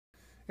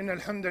إن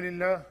الحمد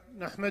لله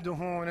نحمده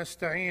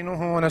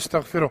ونستعينه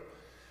ونستغفره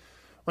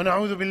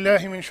ونعوذ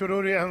بالله من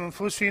شرور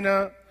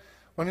أنفسنا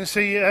ومن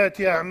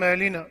سيئات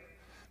أعمالنا.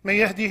 من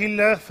يهده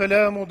الله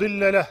فلا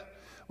مضل له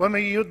ومن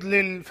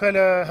يضلل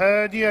فلا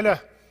هادي له،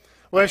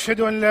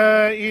 وأشهد أن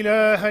لا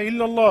إله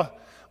إلا الله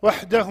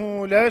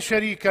وحده لا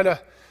شريك له،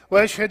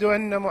 وأشهد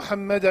أن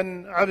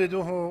محمدا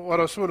عبده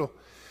ورسوله.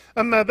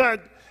 أما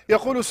بعد،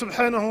 يقول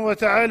سبحانه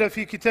وتعالى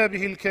في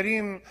كتابه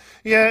الكريم: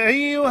 يا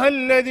أيها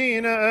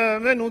الذين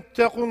آمنوا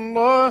اتقوا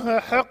الله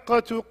حق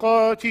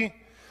تقاته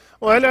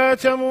ولا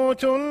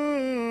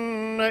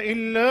تموتن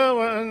إلا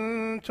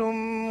وأنتم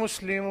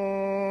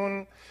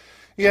مسلمون.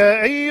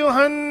 يا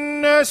أيها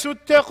الناس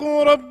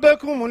اتقوا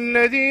ربكم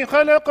الذي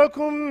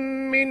خلقكم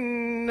من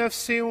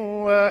نفس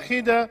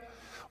واحدة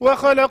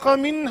وخلق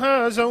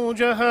منها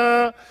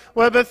زوجها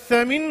وبث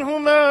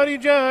منهما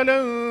رجالا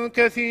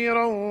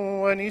كثيرا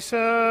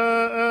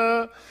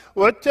ونساء،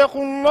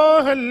 واتقوا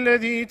الله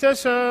الذي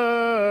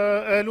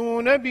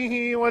تساءلون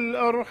به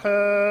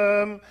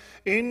والأرحام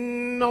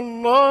إن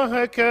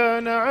الله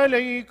كان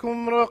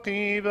عليكم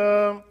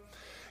رقيبا.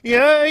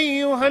 يا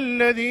أيها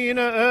الذين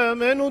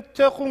آمنوا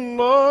اتقوا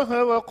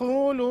الله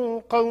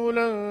وقولوا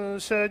قولا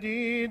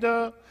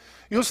سديدا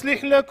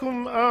يصلح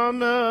لكم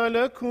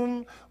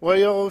أعمالكم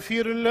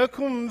ويغفر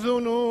لكم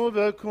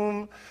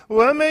ذنوبكم،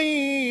 ومن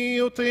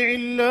يطع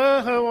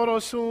الله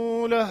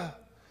ورسوله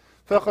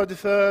فقد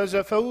فاز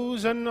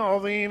فوزا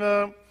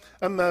عظيما.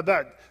 أما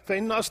بعد،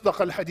 فإن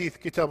أصدق الحديث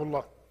كتاب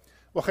الله،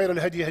 وخير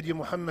الهدي هدي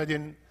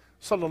محمد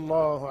صلى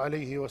الله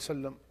عليه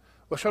وسلم،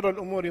 وشر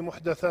الأمور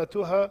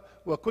محدثاتها،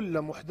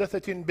 وكل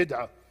محدثة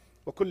بدعة،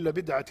 وكل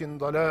بدعة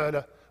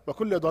ضلالة،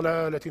 وكل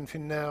ضلالة في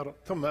النار.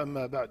 ثم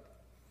أما بعد.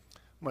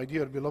 My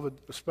dear beloved,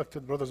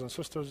 respected brothers and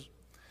sisters,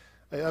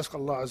 I ask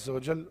Allah Azza wa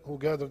Jal, who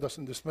gathered us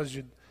in this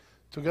masjid,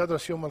 to gather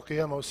us Yawm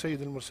al-Qiyamah with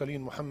Sayyid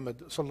al-Mursaleen Muhammad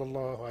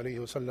sallallahu alayhi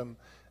wa sallam.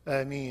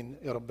 Ameen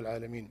ya Rabbil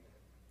Alameen.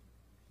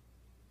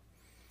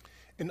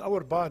 In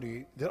our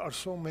body, there are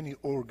so many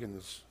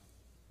organs: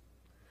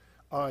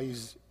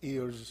 eyes,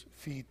 ears,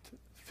 feet,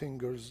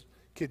 fingers,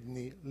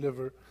 kidney,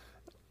 liver,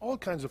 all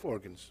kinds of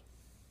organs.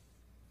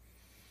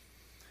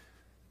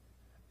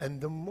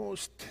 And the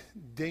most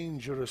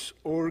dangerous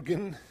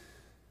organ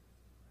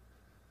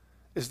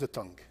is the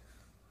tongue.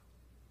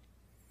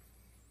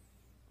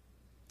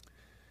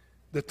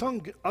 The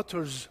tongue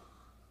utters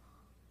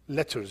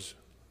letters.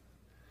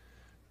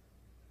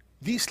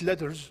 These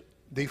letters,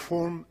 they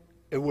form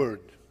a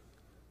word.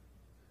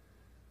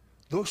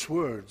 Those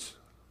words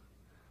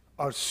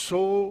are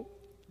so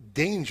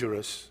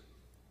dangerous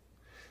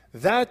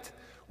that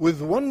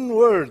with one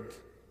word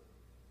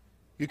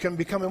you can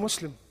become a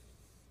Muslim,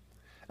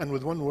 and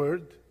with one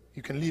word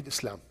you can leave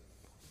Islam.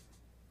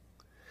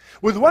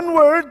 With one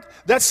word,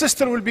 that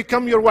sister will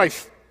become your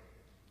wife.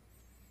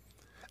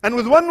 And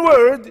with one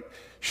word,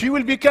 she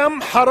will become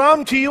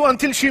haram to you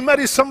until she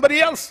marries somebody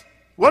else.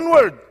 One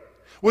word.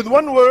 With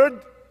one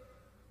word,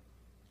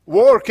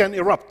 war can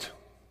erupt.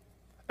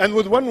 And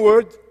with one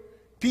word,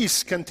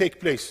 peace can take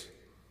place.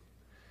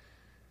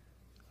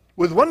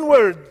 With one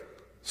word,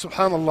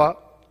 subhanallah,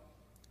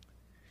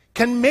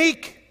 can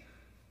make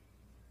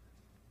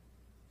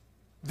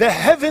the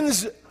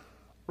heavens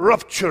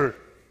rupture,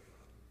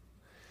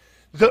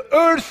 the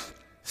earth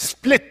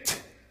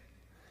split,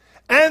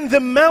 and the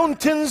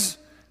mountains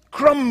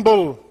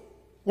crumble.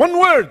 One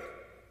word.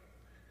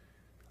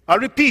 I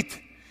repeat,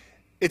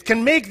 it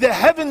can make the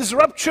heavens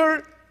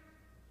rupture,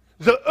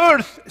 the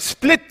earth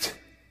split,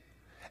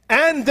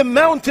 and the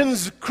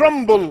mountains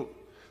crumble.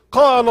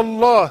 قال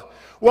الله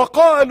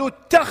وقالوا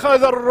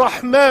اتخذ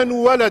الرحمن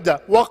ولدا.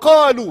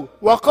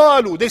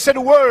 وقالوا, they said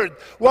a word.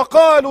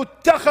 وقالوا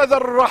اتخذ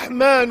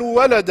الرحمن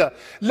ولدا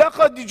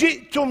لقد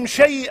جئتم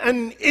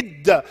شيئا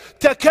إدا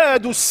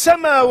تكاد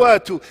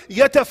السماوات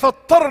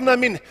يتفطرن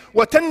منه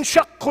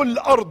وتنشق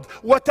الأرض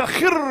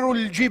وتخر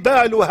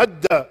الجبال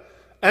هدا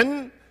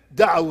أن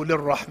دعوا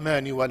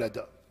للرحمن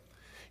ولدا.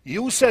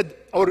 You said,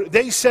 or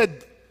they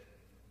said,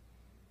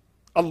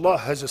 Allah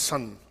has a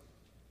son.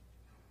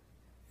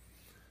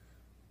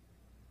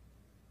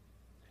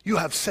 You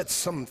have said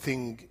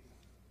something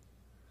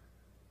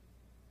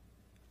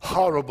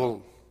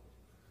horrible,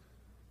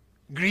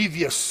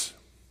 grievous.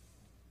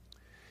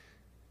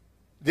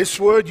 This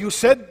word you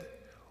said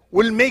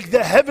will make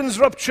the heavens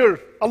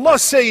rupture, Allah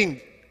is saying,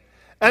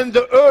 and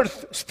the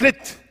earth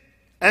split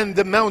and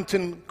the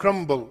mountain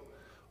crumble.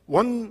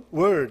 One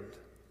word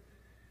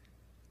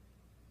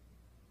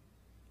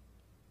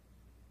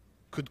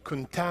could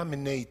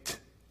contaminate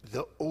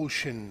the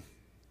ocean.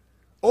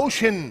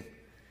 Ocean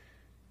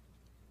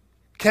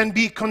can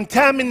be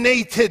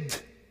contaminated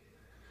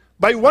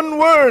by one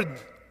word.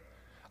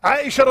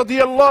 Aisha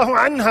radiyallahu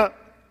anha,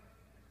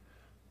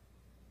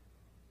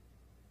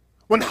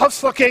 when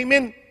Hafsa came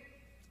in,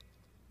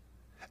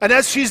 and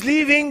as she's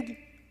leaving,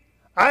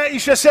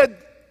 Aisha said,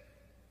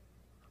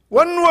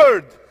 one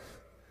word,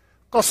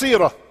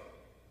 qasira.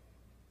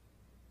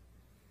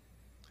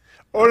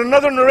 Or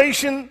another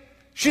narration,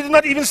 she did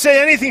not even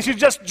say anything, she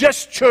just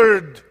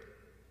gestured.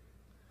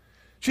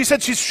 She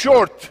said she's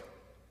short.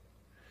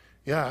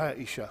 يا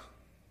عائشة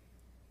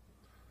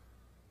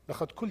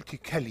لقد قلت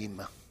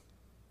كلمة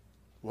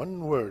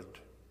one word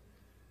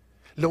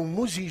لو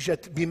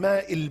مزجت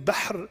بماء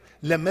البحر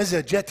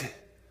لمزجته.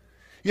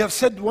 You have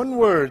said one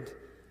word.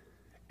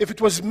 If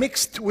it was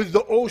mixed with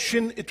the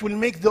ocean, it will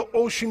make the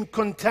ocean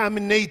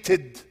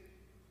contaminated.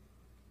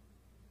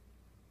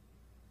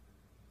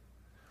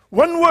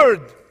 One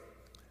word,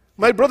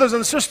 my brothers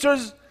and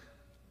sisters,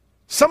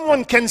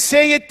 someone can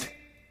say it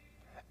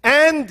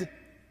and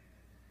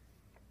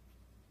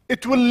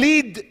it will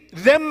lead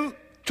them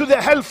to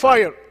the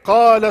hellfire.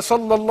 قال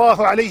صلى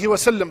الله عليه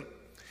وسلم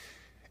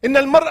إن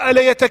المرء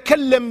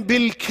ليتكلم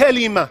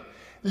بالكلمة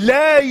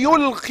لا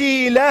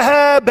يلقي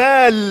لها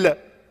بال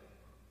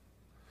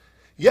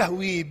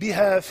يهوي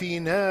بها في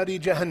نار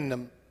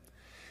جهنم.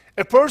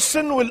 A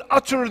person will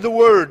utter the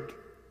word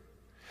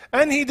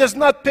and he does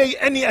not pay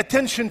any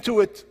attention to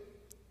it.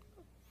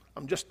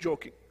 I'm just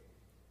joking.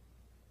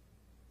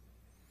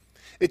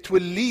 It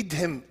will lead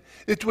him,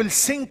 it will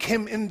sink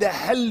him in the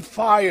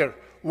hellfire.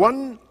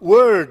 One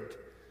word.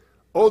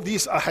 All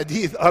these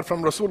ahadith are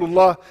from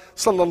Rasulullah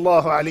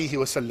sallallahu alayhi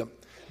wasallam.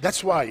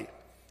 That's why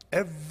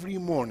every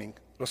morning,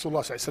 Rasulullah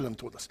sallallahu alayhi wasallam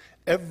told us,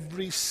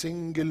 every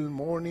single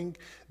morning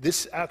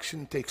this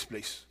action takes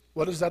place.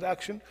 What is that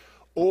action?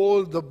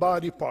 All the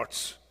body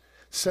parts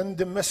send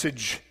a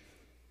message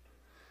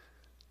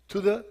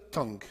to the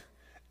tongue.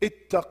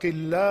 اتق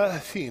الله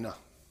فينا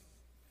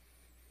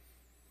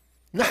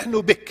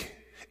نحن بك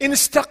إن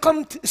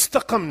استقمت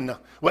استقمنا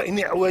وإن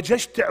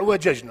اعوججت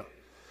اعوججنا.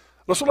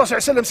 Rasulullah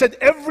ﷺ said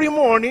every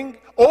morning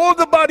all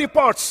the body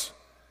parts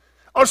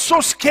are so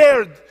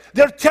scared,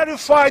 they're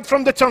terrified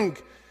from the tongue.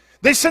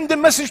 They send a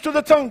message to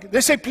the tongue.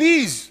 They say,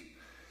 please,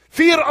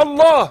 fear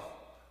Allah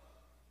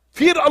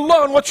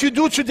on what you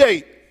do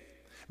today.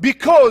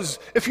 Because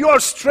if you are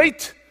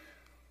straight,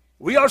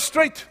 we are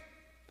straight.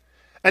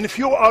 And if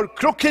you are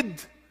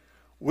crooked,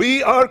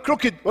 we are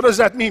crooked. What does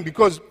that mean?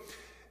 Because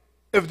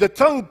if the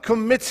tongue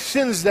commits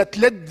sins that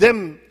led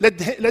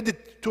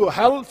it to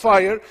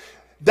hellfire,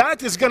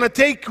 that is going to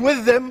take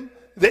with them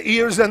the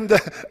ears and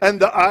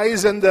the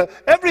eyes and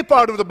every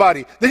part of the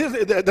body.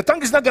 The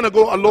tongue is not going to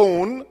go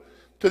alone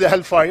to the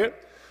hellfire.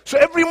 So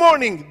every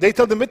morning they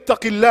tell them,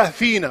 اتق الله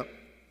فينا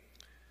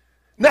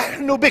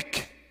نحن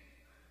بك.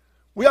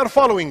 We are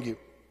following you.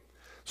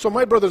 So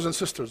my brothers and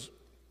sisters,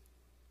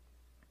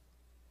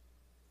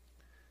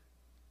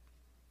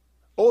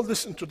 all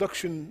this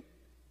introduction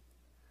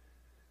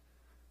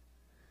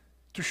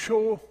to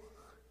show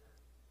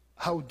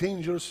how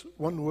dangerous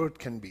one word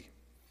can be.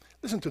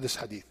 Listen to this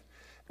hadith.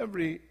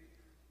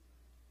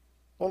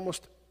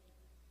 Almost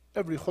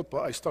every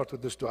khutbah I start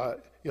with this dua,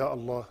 Ya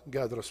Allah,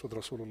 gather us with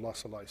Rasulullah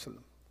sallallahu alaihi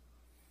wasallam.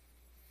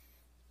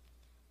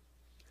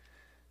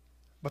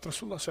 But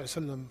Rasulullah sallallahu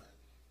alaihi wasallam,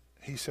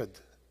 he said,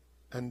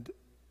 and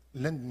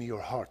lend me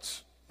your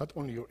hearts, not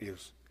only your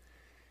ears.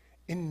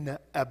 Inna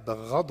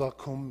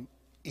abghadakum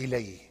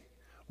ilay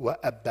wa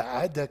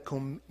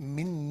ab'adakum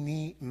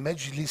minni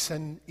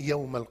majlisan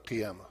yawm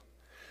al-qiyamah.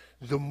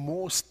 The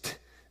most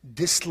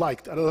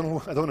disliked, I don't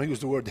want to use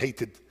the word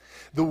hated,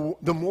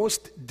 the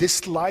most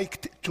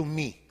disliked to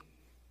me.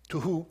 To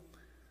who?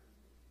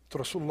 To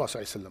Rasulullah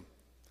sallallahu alaihi wasallam.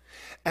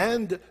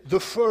 And the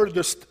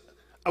furthest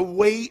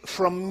away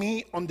from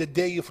me on the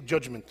day of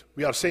judgment.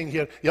 We are saying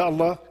here, Ya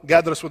Allah,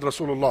 gather us with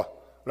Rasulullah,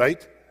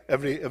 right?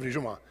 Every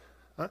Jum'ah.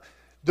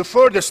 The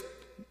furthest,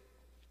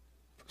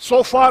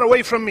 so far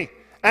away from me.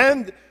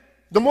 And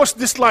the most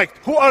disliked.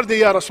 Who are they,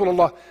 Ya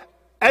Rasulullah?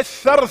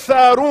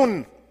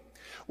 الثرثارون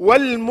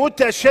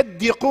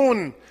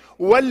والمتشدقون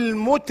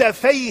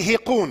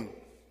والمتفيهقون.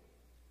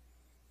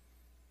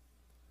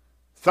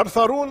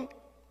 Thartharun,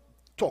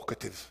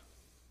 talkative.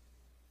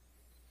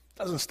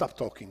 Doesn't stop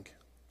talking.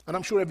 And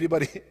I'm sure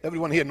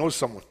everyone here knows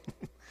someone.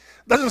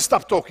 Doesn't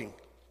stop talking.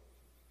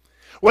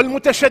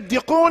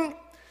 والمتشدقون,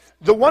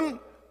 the one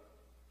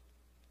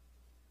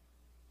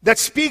that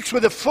speaks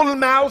with a full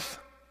mouth,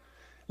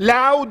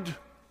 loud,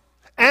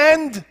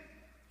 and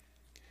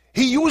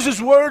he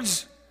uses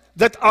words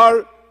that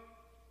are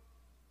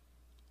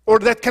or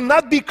that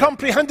cannot be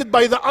comprehended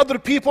by the other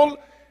people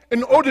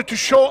in order to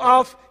show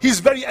off he's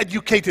very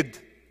educated.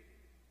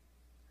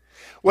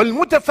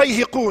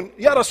 وَالْمُتَفَيْهِقُونَ,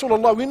 Ya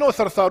Rasulullah, we know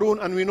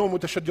Thartharun and we know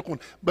Mutashaddiqun.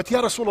 But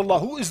Ya Rasulullah,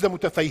 who is the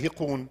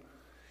Mutafayhiqun?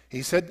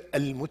 He said,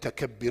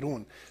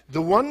 Al-Mutakabbirun.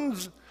 The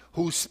ones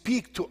who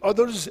speak to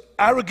others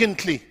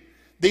arrogantly.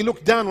 They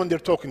look down when they're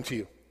talking to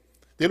you.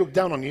 They look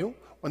down on you.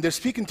 When they're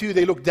speaking to you,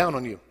 they look down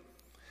on you.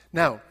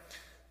 Now,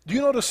 do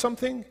you notice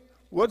something?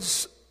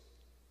 What's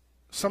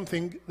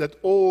something that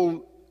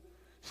all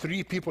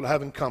three people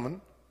have in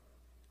common?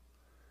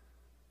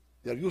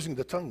 They're using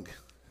the tongue.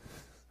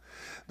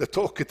 The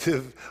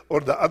talkative, or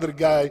the other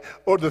guy,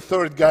 or the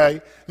third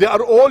guy, they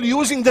are all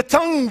using the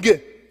tongue.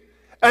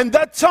 And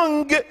that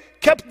tongue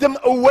kept them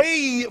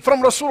away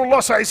from Rasulullah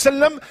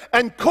ﷺ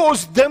and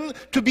caused them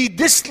to be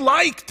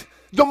disliked.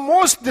 The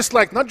most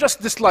disliked, not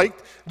just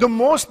disliked, the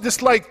most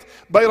disliked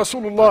by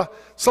Rasulullah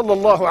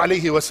sallallahu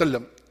alayhi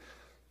wasallam.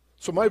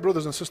 So my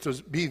brothers and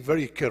sisters, be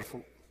very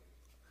careful.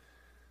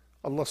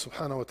 Allah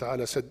subhanahu wa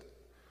ta'ala said,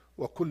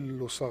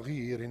 وكل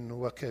صغير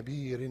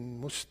وكبير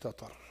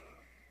مستطر.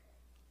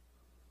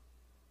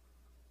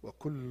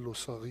 وكل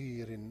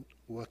صغير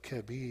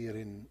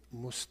وكبير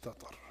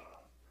مستطر.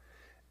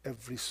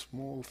 Every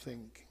small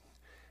thing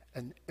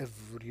and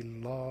every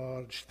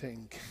large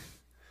thing,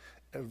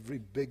 every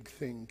big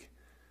thing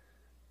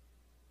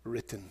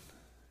written,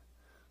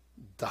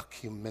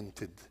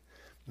 documented.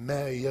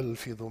 ما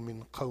يلفظ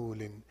من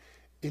قول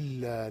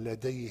إلا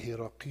لديه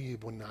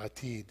رقيب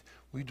عتيد.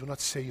 We do not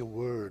say a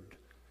word.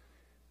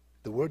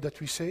 The word that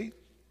we say,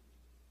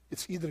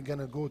 it's either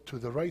gonna go to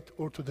the right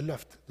or to the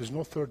left. There's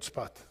no third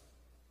spot.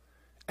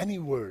 Any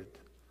word.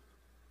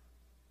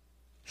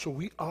 So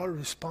we are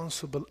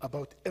responsible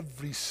about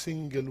every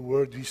single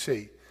word we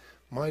say.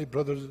 My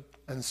brothers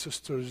and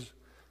sisters,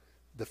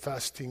 the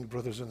fasting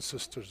brothers and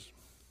sisters.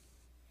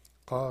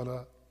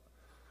 قال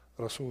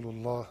رسول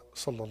الله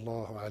صلى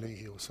الله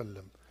عليه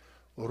وسلم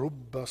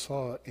رب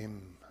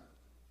صائم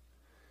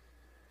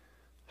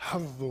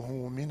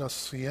حظه من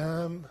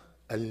الصيام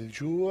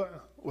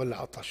الجوع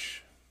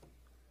والعطش.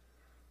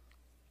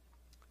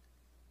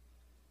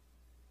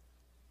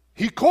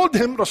 He called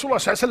him, Rasulullah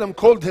ﷺ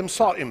called him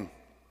Sa'im.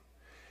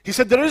 He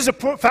said there is a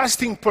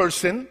fasting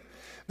person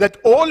that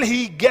all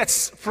he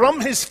gets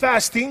from his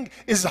fasting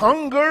is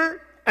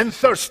hunger and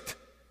thirst.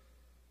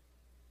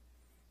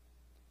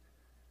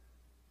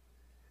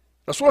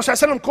 Rasulullah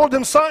ﷺ called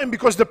him Sa'im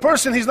because the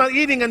person, he's not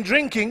eating and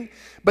drinking,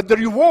 but the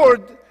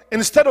reward,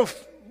 instead of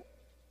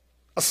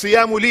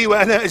الصيام لي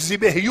وأنا أجزي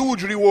به,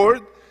 huge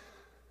reward,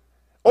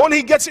 all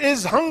he gets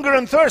is hunger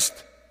and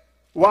thirst.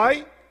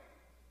 Why?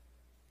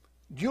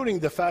 During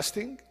the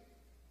fasting,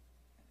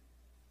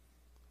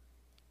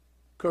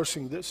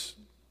 cursing this,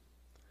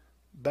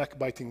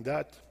 backbiting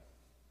that,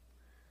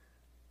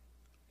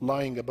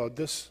 lying about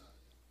this,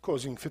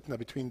 causing fitna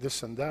between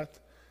this and that,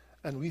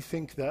 and we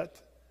think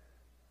that,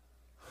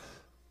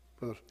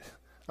 brother,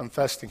 I'm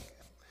fasting,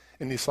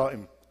 inni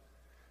sa'im.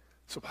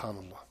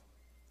 Subhanallah.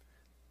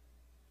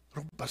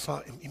 Rubba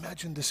sa'im.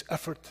 Imagine this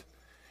effort.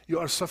 You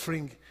are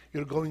suffering,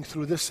 you're going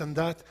through this and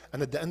that,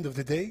 and at the end of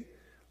the day,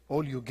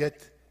 all you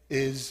get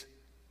is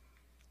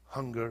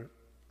hunger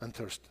and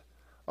thirst.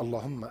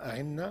 اللهم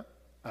أعنا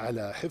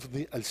على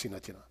حفظ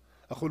ألسنتنا.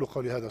 أقول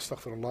قولي هذا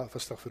أستغفر الله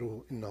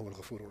فاستغفروه إنه هو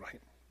الغفور الرحيم.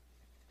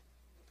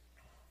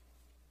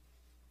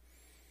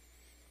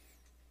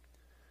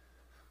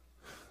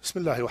 بسم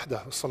الله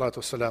وحده والصلاة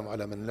والسلام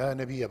على من لا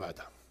نبي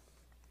بعده.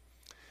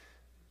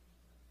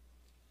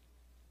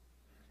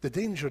 The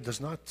danger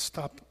does not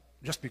stop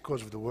just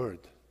because of the word.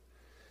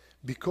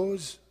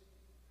 Because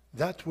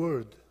that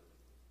word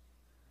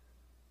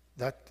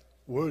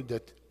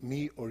that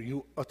me or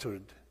you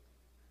uttered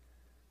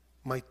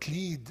might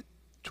lead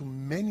to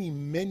many,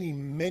 many,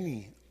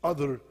 many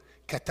other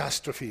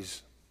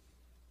catastrophes.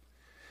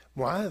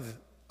 Mu'adh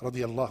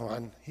radiallahu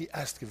anh, he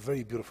asked a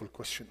very beautiful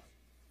question.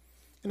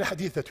 In a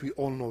hadith that we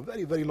all know,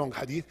 very, very long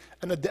hadith,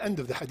 and at the end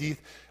of the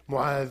hadith,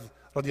 Mu'adh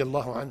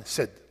radiallahu anh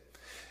said,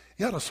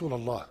 Ya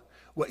Rasulullah,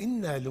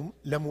 وَإِنَّا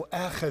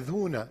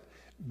لَمُؤَاخَذُونَ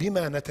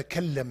بِمَا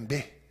نَتَكَلَّمْ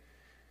بِهِ.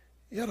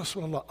 Ya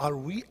Rasulullah, are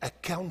we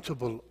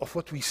accountable of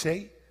what we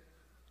say?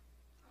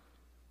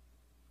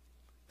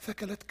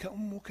 ثَكَلَتْكَ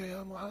أُمُّكَ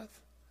يا معاذ.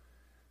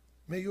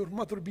 May your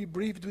mother be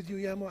bereaved with you,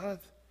 يا معاذ.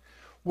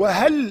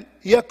 وهل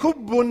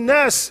يكب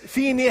الناس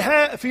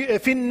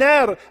في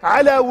النار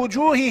على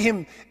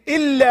وجوههم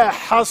إلا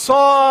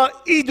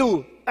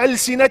حصائد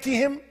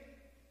ألسنتهم.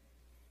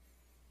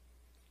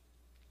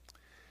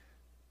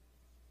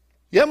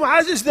 Ya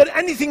Mu'az, is there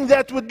anything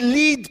that would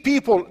lead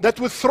people, that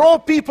would throw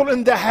people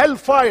in the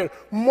hellfire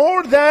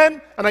more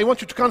than, and I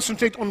want you to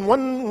concentrate on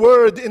one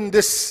word in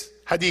this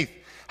hadith,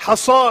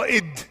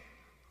 حصائد,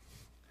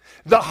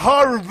 the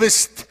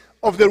harvest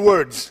of their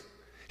words.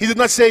 He did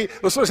not say,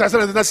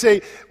 Rasulullah did not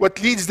say,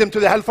 what leads them to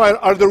the hellfire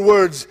are their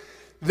words.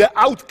 The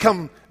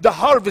outcome, the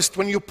harvest,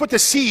 when you put a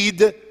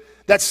seed,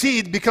 that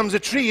seed becomes a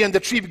tree, and the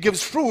tree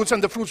gives fruits,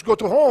 and the fruits go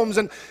to homes,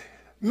 and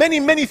many,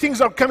 many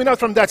things are coming out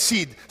from that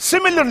seed.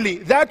 Similarly,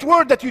 that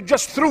word that you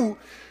just threw,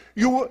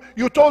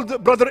 you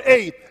told brother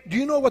A, do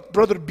you know what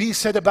brother B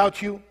said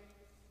about you?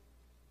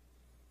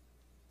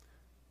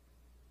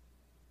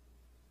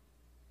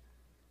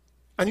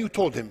 And you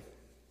told him.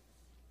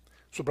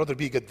 So brother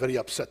B got very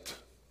upset.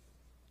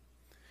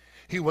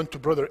 He went to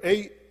brother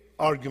A,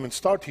 argument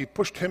start, he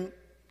pushed him,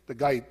 the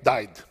guy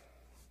died.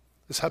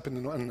 This happened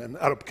in an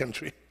Arab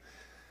country.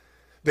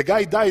 The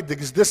guy died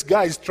because this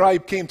guy's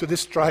tribe came to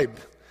this tribe.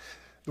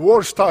 The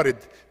war started.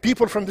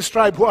 People from this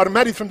tribe who are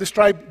married from this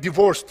tribe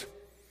divorced.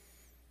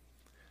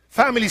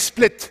 Family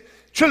split.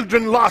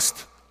 Children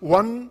lost.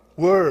 One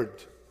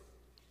word.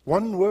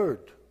 One word.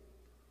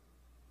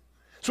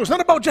 So it's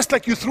not about just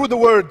like you threw the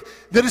word.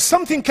 There is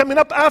something coming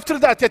up after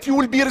that you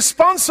will be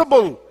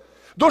responsible.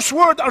 Those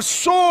words are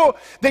so,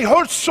 they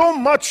hurt so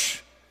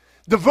much.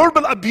 The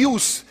verbal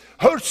abuse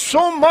hurts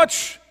so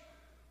much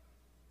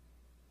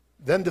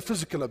than the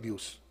physical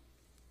abuse.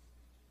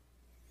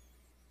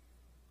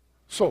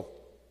 So,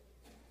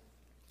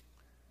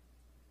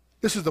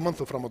 this is the month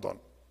of Ramadan.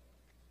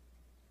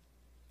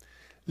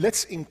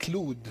 Let's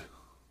include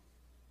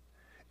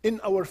in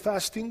our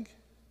fasting,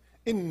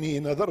 إني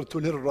نذرت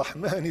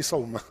للرحمن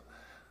صوما.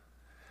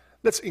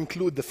 Let's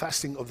include the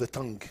fasting of the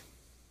tongue.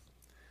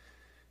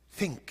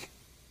 Think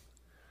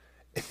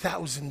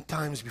 1,000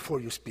 times before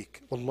you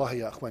speak. Wallahi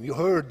ya akhwan, you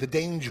heard the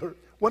danger.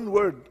 One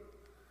word.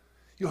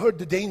 You heard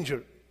the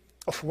danger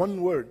of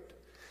one word.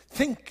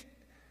 Think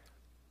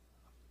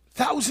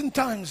 1,000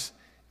 times.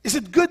 Is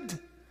it good?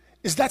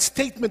 Is that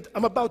statement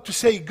I'm about to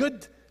say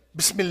good?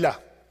 Bismillah.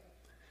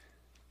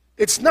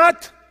 It's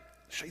not.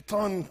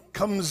 Shaitan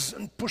comes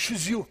and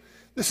pushes you.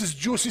 This is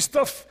juicy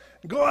stuff.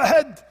 Go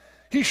ahead.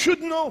 He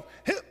should know.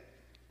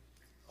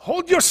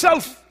 Hold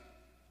yourself.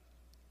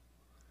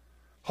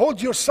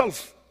 Hold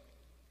yourself.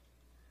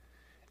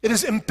 It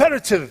is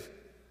imperative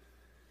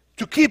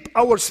to keep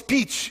our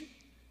speech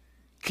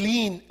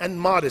clean and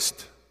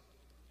modest.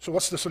 So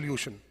what's the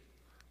solution?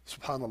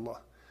 Subhanallah.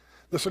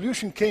 The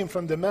solution came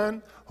from the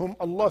man whom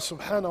Allah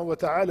subhanahu wa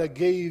ta'ala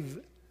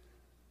gave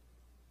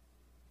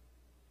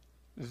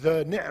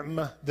the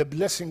ni'mah, the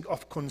blessing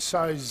of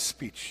concise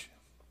speech.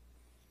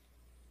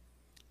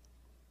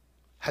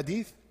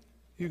 Hadith,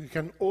 you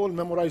can all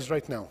memorize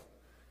right now.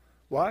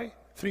 Why?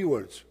 3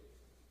 words.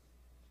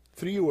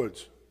 3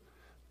 words.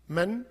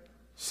 Man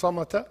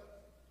samata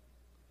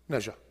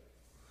naja.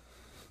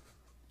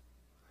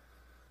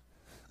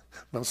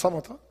 Man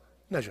samata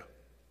naja.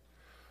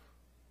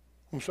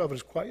 Whomsoever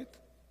is quiet,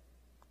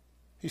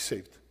 he's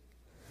saved.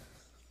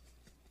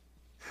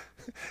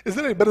 Is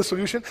there a better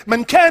solution?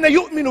 من كان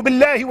يؤمن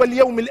بالله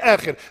واليوم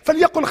الآخر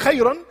فليقل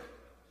خيرا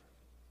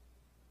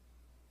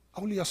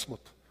أو ليصمت.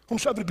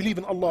 Whomsoever believe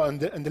in Allah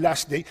and the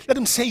last day, let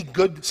him say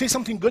good, say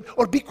something good,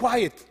 or be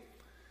quiet.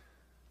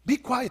 Be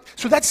quiet.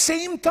 So that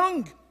same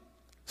tongue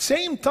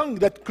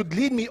that could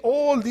lead me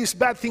all these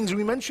bad things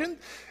we mentioned,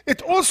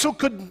 it also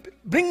could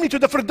bring me to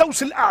the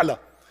Firdaus al-A'la.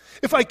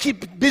 If I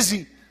keep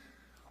busy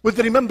with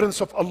the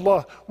remembrance of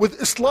Allah, with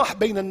islah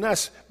bayn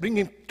al-nas,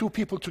 bringing 2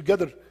 people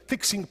together,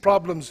 fixing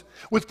problems,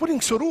 with putting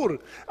surur.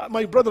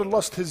 My brother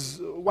lost his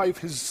wife,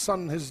 his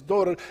son, his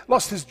daughter,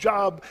 lost his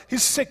job,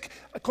 he's sick,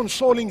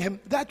 consoling him.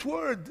 That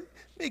word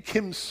make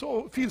him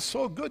feel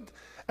so good,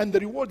 and the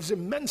reward is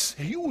immense,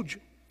 huge.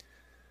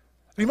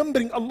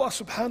 Remembering Allah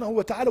subhanahu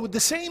wa ta'ala with the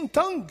same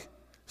tongue.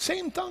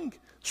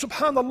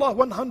 Subhanallah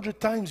 100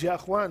 times, ya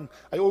akhwan.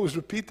 I always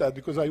repeat that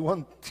because I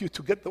want you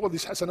to get all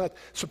these hasanat.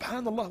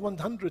 Subhanallah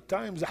 100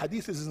 times. The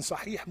hadith is in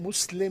Sahih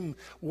Muslim.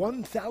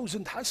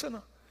 1,000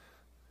 hasanah.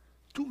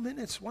 2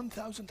 minutes,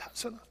 1,000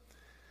 hasanah.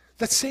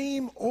 That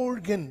same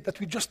organ that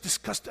we just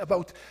discussed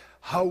about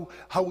how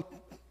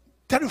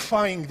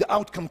terrifying the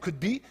outcome could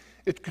be,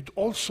 it could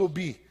also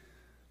be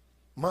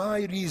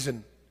my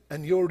reason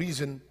and your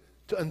reason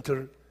to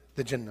enter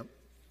the Jannah.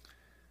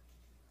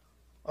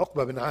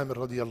 Uqba bin Amir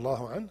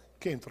radiyallahu anh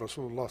came to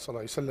Rasulullah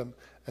sallallahu alayhi wa sallam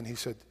and he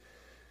said,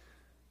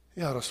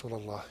 Ya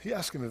Rasulullah, he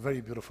asked him a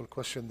very beautiful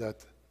question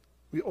that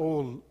we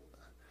all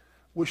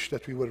wish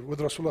that we were with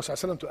Rasulullah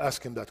sallallahu alayhi wa sallam to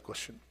ask him that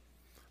question.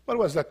 What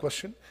was that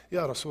question?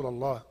 Ya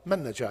Rasulullah,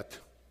 man najat?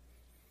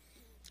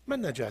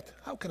 Man najat?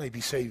 How can I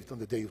be saved on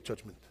the day of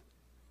judgment?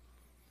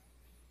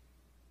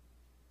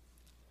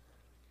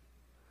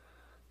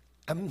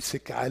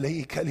 أمسك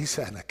عليك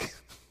لسانك.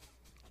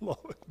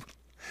 Allahu Akbar.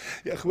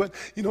 Ya akhwan,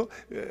 you know,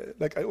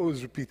 like I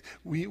always repeat,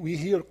 we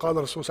hear قال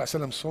Rasul sallallahu alayhi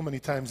wa sallam so many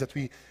times that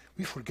we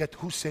forget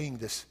who's saying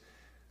this.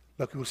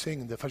 Like we were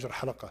saying in the Fajr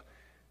Halaqa.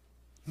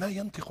 ما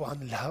ينطق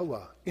عن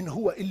الهوى إن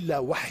هو إلا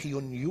وحي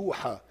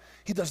يوحى.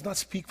 He does not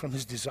speak from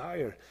his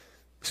desire.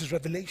 This is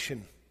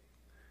revelation.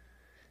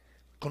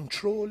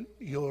 Control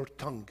your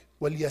tongue.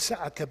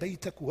 وَلْيَسَعَكَ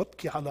بَيْتَكَ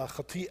وَابْكِ عَلَى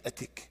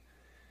خَطِيئَتِكَ.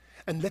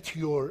 And let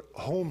your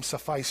home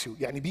suffice you.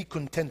 يعني be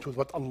content with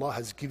what Allah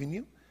has given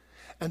you.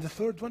 And the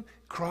third one,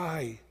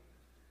 cry.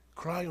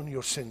 Cry on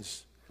your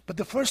sins. But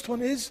the first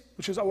one is,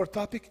 which is our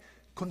topic,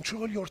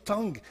 control your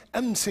tongue.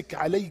 أَمْسِكْ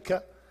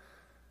عَلَيْكَ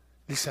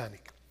لِسَانِكَ.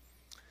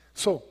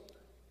 So,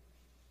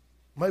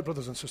 my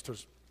brothers and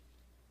sisters,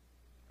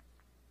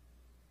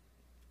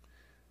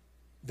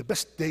 the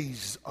best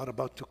days are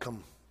about to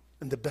come,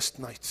 and the best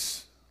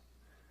nights.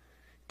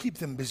 Keep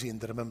them busy in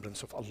the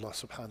remembrance of Allah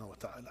subhanahu wa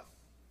ta'ala.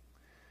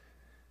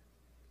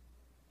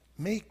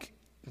 Make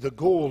the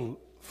goal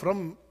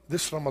from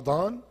this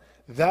Ramadan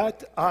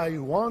that I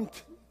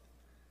want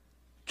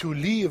to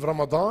leave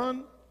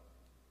Ramadan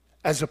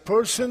as a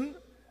person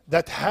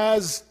that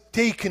has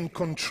taken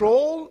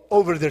control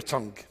over their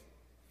tongue.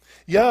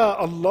 Ya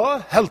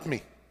Allah, help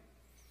me.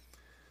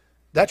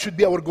 That should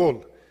be our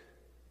goal.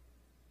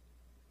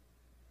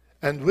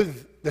 And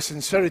with the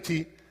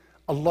sincerity,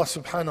 Allah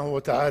subhanahu wa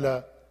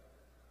ta'ala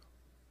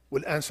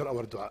will answer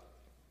our dua.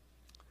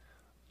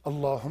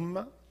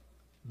 Allahumma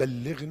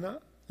ballighna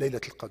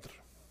Laylat al-Qadr.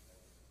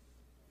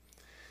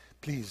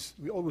 Please,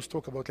 we always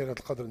talk about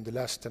Laylat al-Qadr in the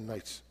last 10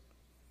 nights.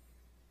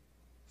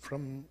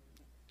 From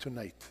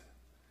tonight,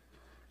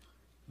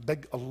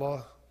 beg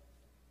Allah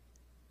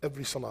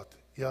every salat.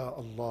 Ya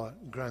Allah,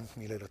 grant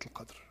me Laylat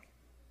al-Qadr.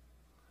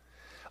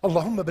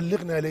 Allahumma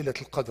ballighna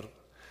Laylat al-Qadr.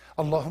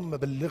 اللهم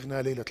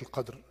بلغنا ليلة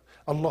القدر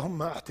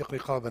اللهم اعتق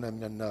رقابنا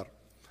من النار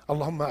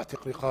اللهم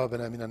اعتق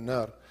رقابنا من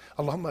النار.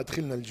 اللهم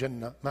ادخلنا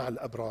الجنة مع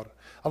الأبرار.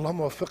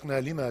 اللهم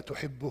وفقنا لما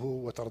تحبه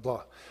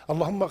وترضاه.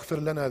 اللهم اغفر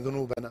لنا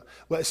ذنوبنا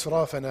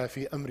وإسرافنا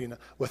في أمرنا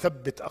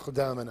وثبت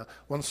أقدامنا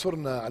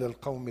وانصرنا على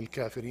القوم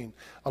الكافرين.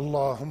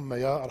 اللهم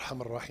يا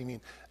أرحم الراحمين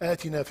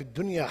آتنا في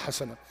الدنيا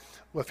حسنة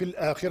وفي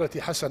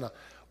الآخرة حسنة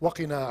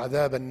وقنا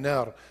عذاب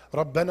النار.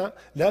 ربنا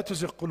لا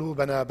تزغ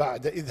قلوبنا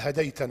بعد إذ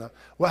هديتنا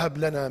وهب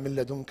لنا من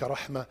لدنك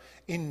رحمة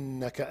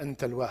إنك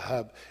أنت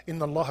الوهاب.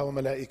 إن الله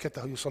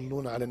وملائكته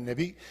يصلون على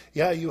النبي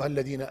يا أيها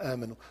الذين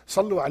آمنوا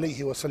صلوا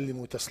عليه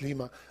وسلموا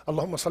تسليما.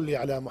 اللهم صل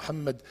على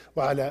محمد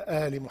وعلى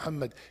آل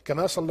محمد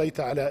كما صليت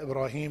على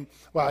إبراهيم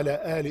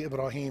وعلى آل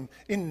إبراهيم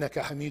إنك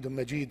حميد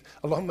مجيد.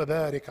 اللهم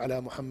بارك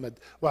على محمد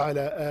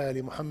وعلى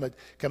آل محمد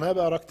كما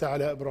باركت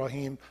على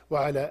إبراهيم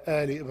وعلى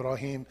آل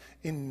إبراهيم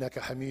إنك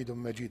حميد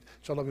مجيد.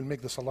 Inshallah, we'll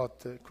make the salat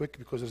quick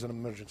because there's an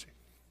emergency.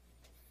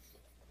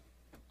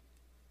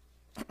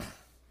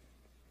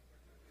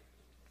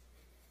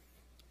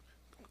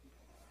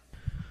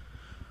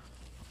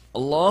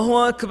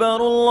 الله أكبر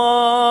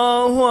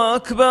الله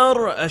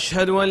أكبر،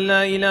 أشهد أن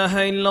لا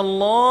إله إلا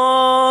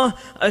الله،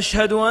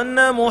 أشهد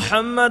أن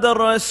محمد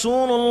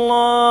رسول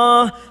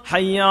الله.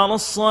 حي على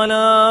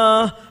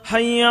الصلاة،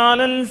 حي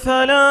على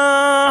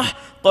الفلاح،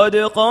 قد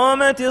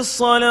قامت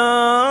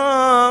الصلاة،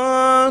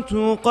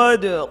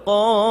 قد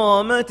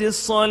قامت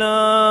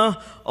الصلاة.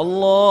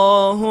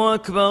 الله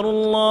أكبر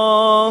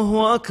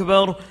الله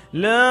أكبر،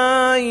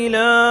 لا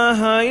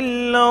إله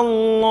إلا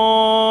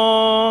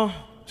الله.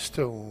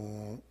 استووا.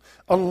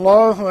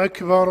 الله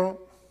أكبر.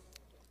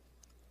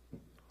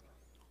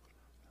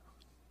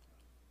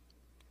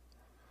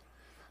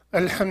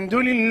 الحمد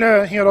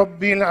لله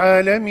رب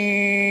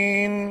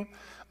العالمين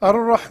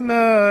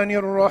الرحمن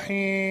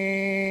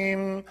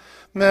الرحيم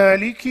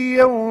مالك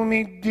يوم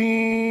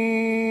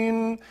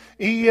الدين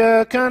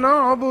إياك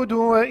نعبد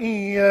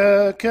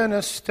وإياك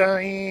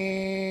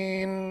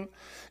نستعين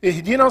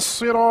اهدنا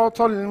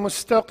الصراط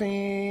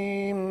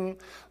المستقيم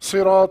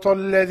صراط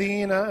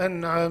الذين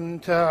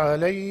أنعمت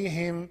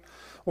عليهم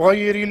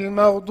غير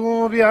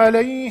المغضوب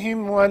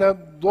عليهم ولا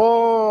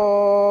الضالين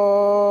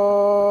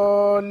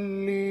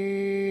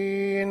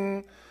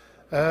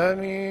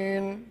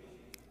آمين.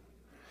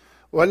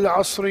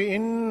 والعصر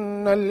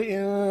إن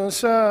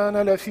الإنسان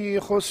لفي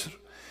خسر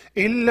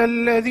إلا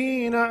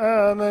الذين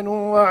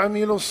آمنوا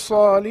وعملوا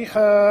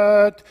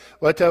الصالحات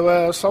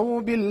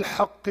وتواصوا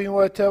بالحق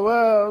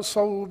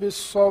وتواصوا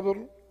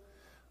بالصبر.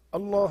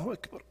 الله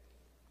أكبر.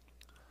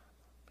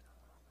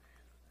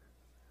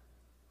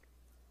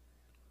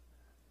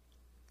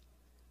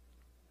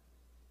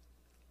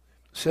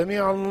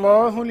 سمع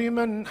الله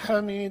لمن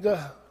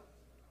حمده.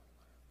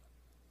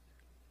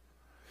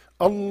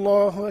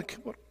 الله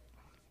أكبر.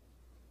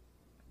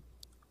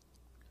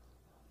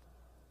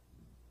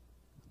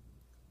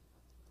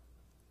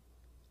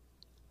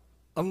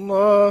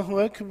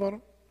 الله أكبر.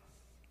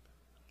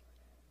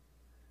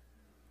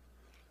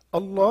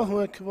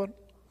 الله أكبر.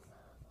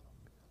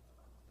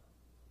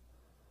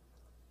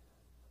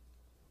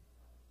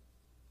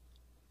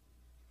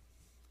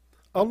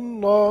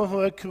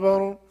 الله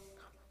أكبر.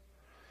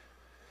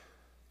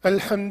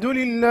 الحمد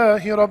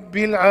لله رب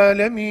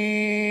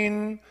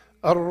العالمين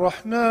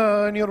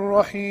الرحمن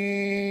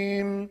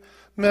الرحيم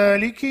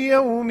مالك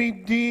يوم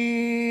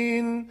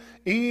الدين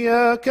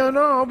إياك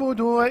نعبد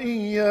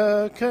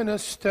وإياك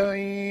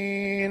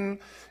نستعين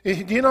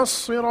اهدنا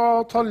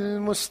الصراط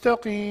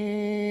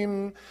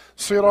المستقيم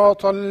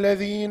صراط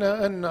الذين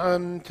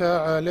أنعمت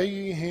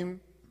عليهم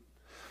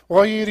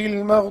غير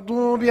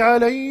المغضوب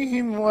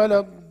عليهم ولا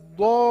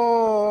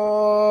الضالين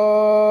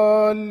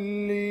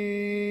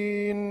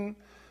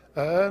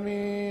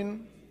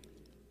آمين.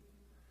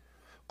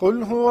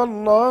 قل هو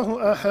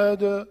الله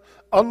أحد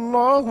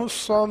الله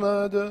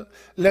الصمد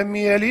لم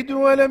يلد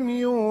ولم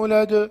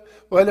يولد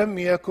ولم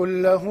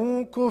يكن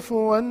له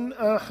كفوا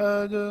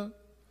أحد.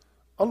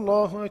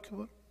 الله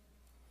أكبر.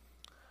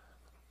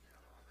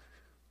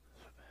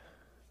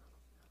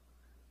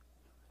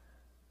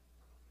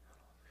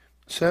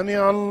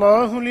 سمع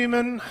الله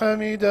لمن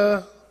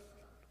حمده.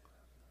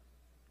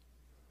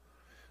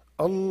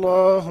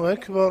 الله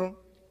أكبر.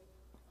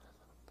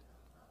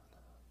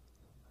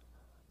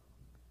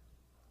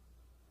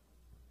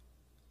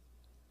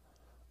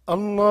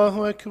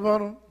 الله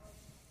أكبر.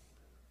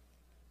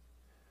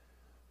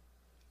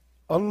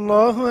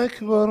 الله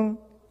أكبر.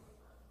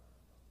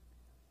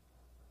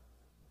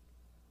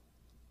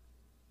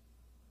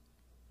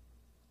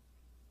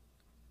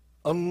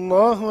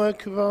 الله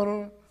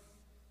أكبر.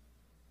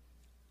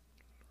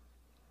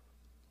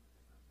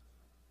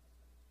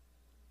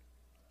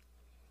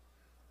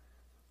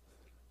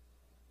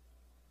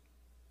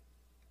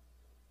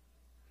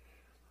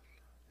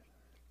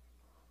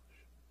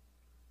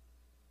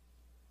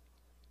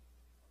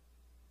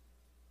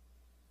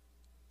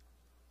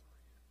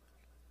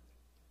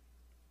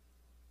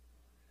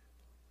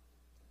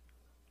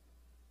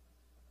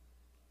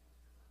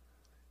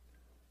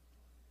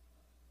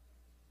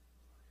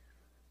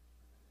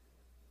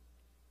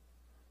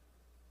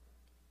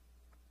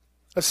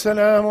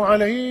 السلام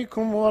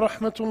عليكم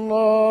ورحمة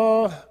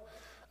الله.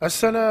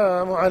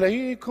 السلام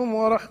عليكم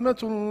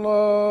ورحمة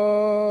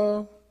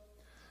الله.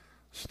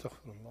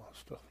 استغفر الله.